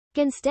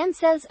Can stem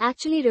cells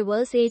actually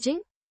reverse aging?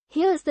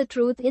 Here's the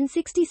truth in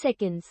 60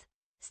 seconds.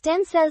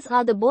 Stem cells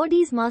are the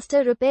body's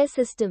master repair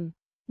system.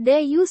 They're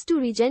used to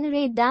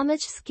regenerate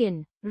damaged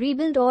skin,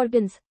 rebuild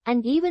organs,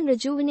 and even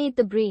rejuvenate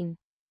the brain.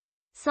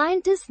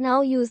 Scientists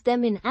now use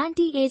them in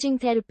anti-aging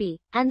therapy,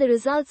 and the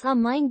results are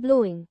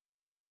mind-blowing.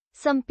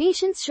 Some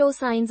patients show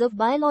signs of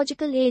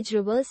biological age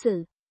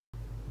reversal.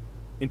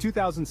 In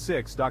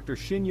 2006, Dr.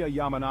 Shinya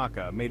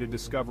Yamanaka made a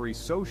discovery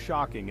so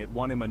shocking it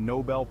won him a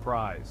Nobel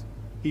Prize.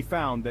 He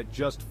found that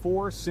just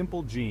 4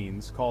 simple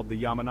genes, called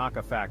the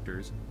Yamanaka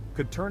factors,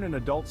 could turn an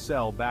adult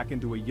cell back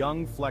into a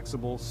young,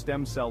 flexible,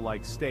 stem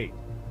cell-like state.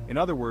 In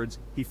other words,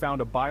 he found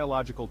a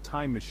biological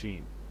time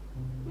machine.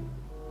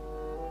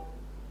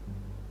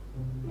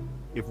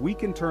 If we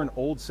can turn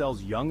old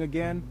cells young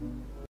again...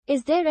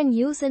 Is there an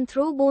use and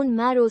throw bone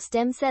marrow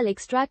stem cell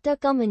extractor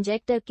cum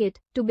injector kit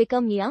to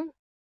become young?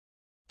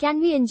 Can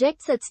we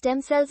inject such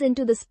stem cells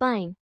into the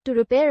spine to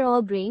repair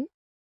our brain?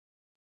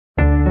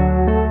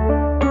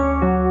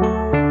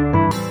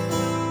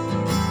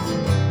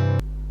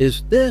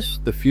 Is this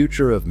the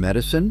future of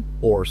medicine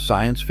or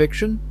science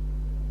fiction?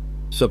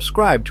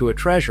 Subscribe to A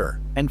Treasure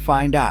and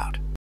find out.